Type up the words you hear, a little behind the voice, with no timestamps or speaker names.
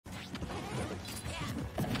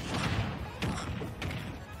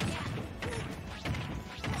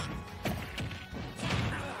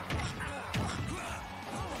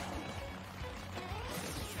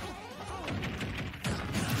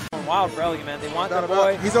wild for Elegant, man. They want their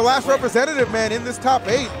boy. He's the last representative, man, in this top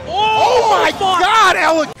 8. Oh my God,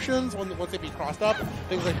 Elegant! Once they be crossed up,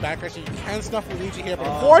 things like backcrash, you can stuff Luigi here, but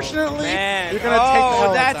unfortunately, man. you're going to take the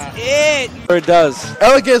L. That's it. It does.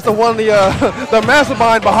 Elegant's the one, the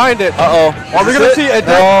mastermind behind it. Uh-oh. Are we going to see it?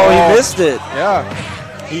 No, he missed it.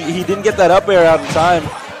 Yeah. He didn't get that up air out in time.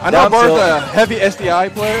 I know Bird's a heavy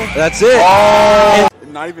SDI player. That's it. Oh.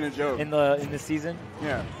 Not even a joke. In this season?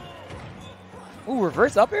 Yeah. Ooh,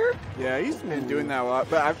 reverse up air? Yeah, he's been doing that a lot.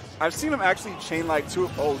 But I've seen him actually chain like 2.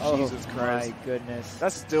 Oh, Jesus Christ. My goodness.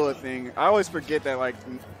 That's still a thing. I always forget that like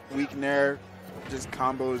weak nair just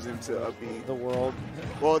combos into up B. The world.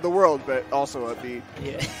 Well, the world, but also up B.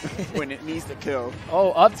 Yeah. When it needs to kill. Oh,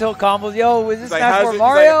 up tilt combos. Yo, is this like, for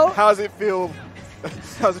Mario? Like, how's it feel?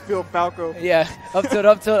 How's it feel, Falco? Yeah. Up tilt,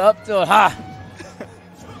 up tilt, up tilt. Ha!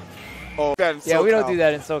 Oh, yeah, we don't do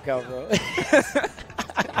that in SoCal, bro.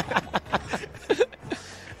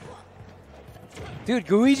 Dude,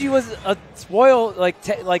 Luigi was a spoil,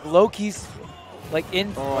 like low-key's, like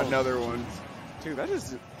in. Oh, another one. Dude, that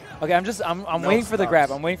is. Okay, I'm waiting for the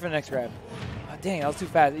grab. I'm waiting for the next grab. Oh, dang, that was too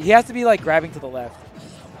fast. He has to be like grabbing to the left.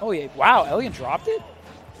 Oh yeah, wow, Elegant dropped it?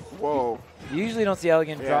 Whoa. You usually don't see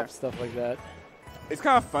Elegant drop stuff like that. It's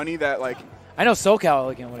kind of funny that like. I know SoCal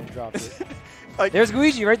Elegant when he dropped it. Like, there's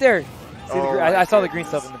Luigi right there. I saw the green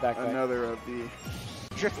stuff in the back. Another up B.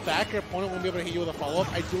 Drift back, your opponent won't be able to hit you with a follow-up.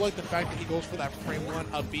 I do like the fact that he goes for that frame 1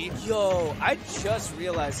 up B. Yo, I just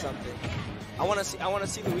realized something. I want to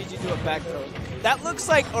see Luigi do a back throw. That looks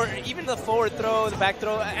like, or even the forward throw, the back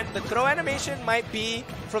throw, and the throw animation might be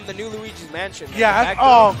from the new Luigi's Mansion. Yeah.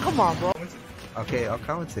 Oh, come on, bro. Okay, I'll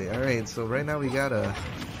commentate. All right, so right now we got a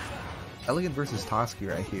Elegant versus Toski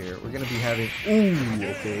right here. We're gonna be having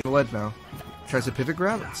okay. Ledge now. Tries to pivot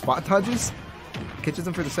grab, spot dodges. Catches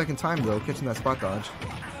him for the second time though, catching that spot dodge.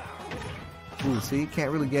 Ooh, see, can't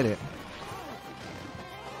really get it.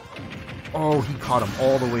 Oh, he caught him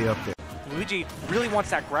all the way up there. Luigi really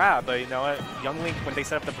wants that grab, but you know, Young Link, when they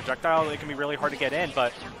set up the projectile, it can be really hard to get in,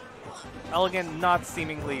 but Elegant not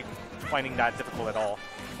seemingly finding that difficult at all.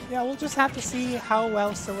 Yeah, we'll just have to see how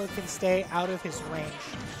well Scylla can stay out of his range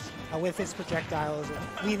with his projectiles,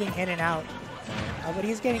 weaving in and out. But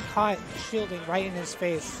he's getting caught shielding right in his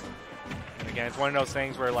face. And again, it's one of those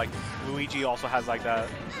things where like Luigi also has like that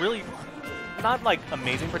really not like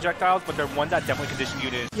amazing projectiles, but they're ones that definitely condition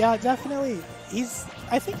you to. Yeah, definitely.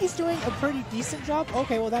 I think he's doing a pretty decent job.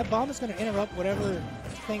 Okay, well that bomb is going to interrupt whatever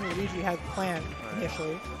thing Luigi had planned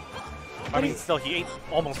initially. I mean, still, he ate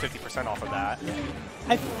almost 50% off of that.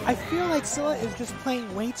 I feel like Scylla is just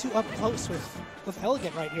playing way too up close with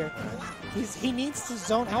Elegant right here. He needs to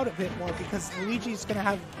zone out a bit more because Luigi's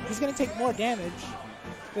gonna take more damage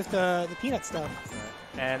with the peanut stuff.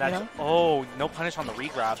 And that's, oh, no punish on the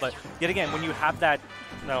regrab, but yet again, when you have that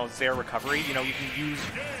Zare recovery, you know, you can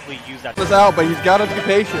usually use that. This out, but he's got to be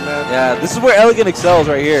patient, man. Yeah, this is where Elegant excels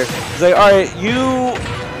right here. He's like, all right, you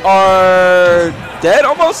are dead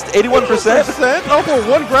almost, 81%. 81%? Oh, for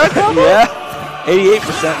one grab combo? Yeah,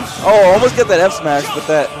 88%. Oh, almost get that F smash, but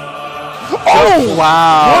that. Oh,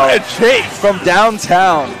 wow. What a chase. From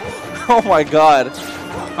downtown. Oh my god.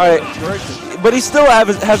 All right, but he still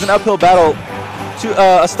has an uphill battle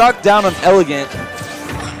to a stock down on Elegant.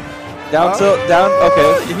 Down tilt, down,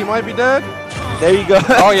 okay. He might be dead. There you go.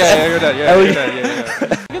 Oh yeah, you're dead. Yeah, you're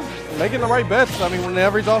dead. Yeah. Making the right bets. I mean,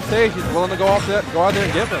 whenever he's off stage, he's willing to go out there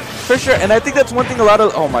and get them. For sure, and I think that's one thing a lot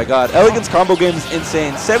of, oh my god, Elegant's combo game is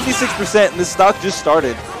insane. 76%, and this stock just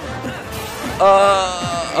started.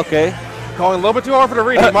 Okay. Going a little bit too hard for the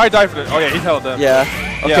read. He might die for this. Oh yeah, he's held them. Yeah.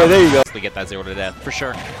 Okay, there you go. We get that 0 to death, for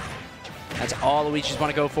sure. That's all Luigi's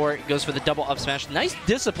want to go for. He goes for the double up smash. Nice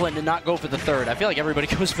discipline to not go for the third. I feel like everybody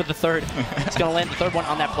goes for the third. He's going to land the third one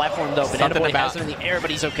on that platform, though. Banana Boy has it in the air, but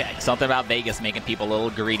he's okay. Something about Vegas making people a little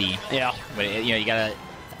greedy. Yeah. But, you know,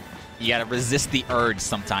 you gotta resist the urge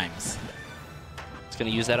sometimes. He's going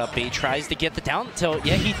to use that up B. Tries to get the down tilt.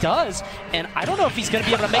 Yeah, he does. And I don't know if he's going to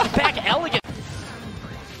be able to make it back. Elegant.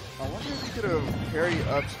 I wonder if he could have carried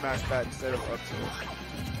up smash that instead of up tilt.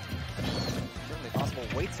 Possible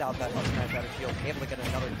waits out that up smash out of field, able to get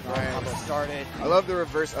another combo started. I love the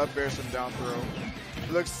reverse up bear from down throw.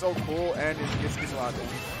 It looks so cool and it gets a lot done.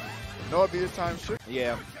 No up B this time, sure.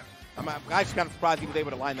 Yeah. I'm actually kind of surprised he was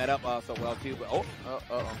able to line that up so well too. But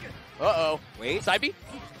uh-oh. Wait. Side B?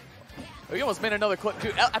 Oh, he almost made another clip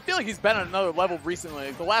too. I feel like he's been on another level recently.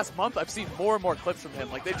 Like, the last month, I've seen more and more clips from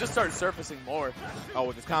him. Like, they just started surfacing more. Oh,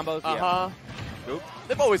 with his combos? Uh-huh. Yeah.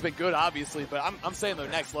 They've always been good, obviously, but I'm saying they're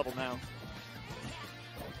next level now.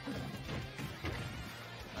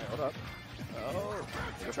 Hold up. Oh.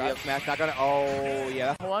 Try up smash, not gonna. Oh,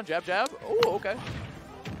 yeah. Hold on, jab, jab. Oh, okay.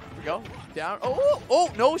 we go. Down.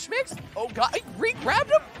 Oh, no, Schmicks. Oh, God. He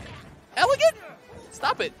re-grabbed him. Elegant.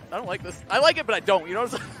 Stop it. I don't like this. I like it, but I don't. You know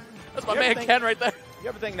what I'm saying? That's my man Ken right there. You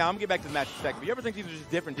ever think, now I'm going to get back to the match in a second, but you ever think these are just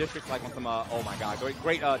different districts, like on some, oh my God,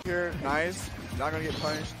 great here, nice. Not going to get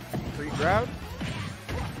punished. Pre-grab.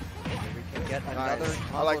 We can get another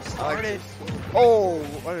combo started. Oh,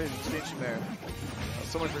 what an extension there.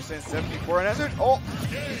 So much for saying 74 and answered. Oh,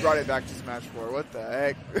 he brought it back to Smash 4. What the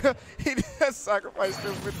heck? He just sacrificed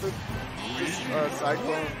him with this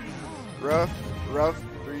Cyclone. Rough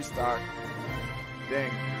 3 stock.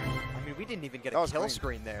 Dang. I mean, we didn't even get a kill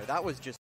screen there. That was just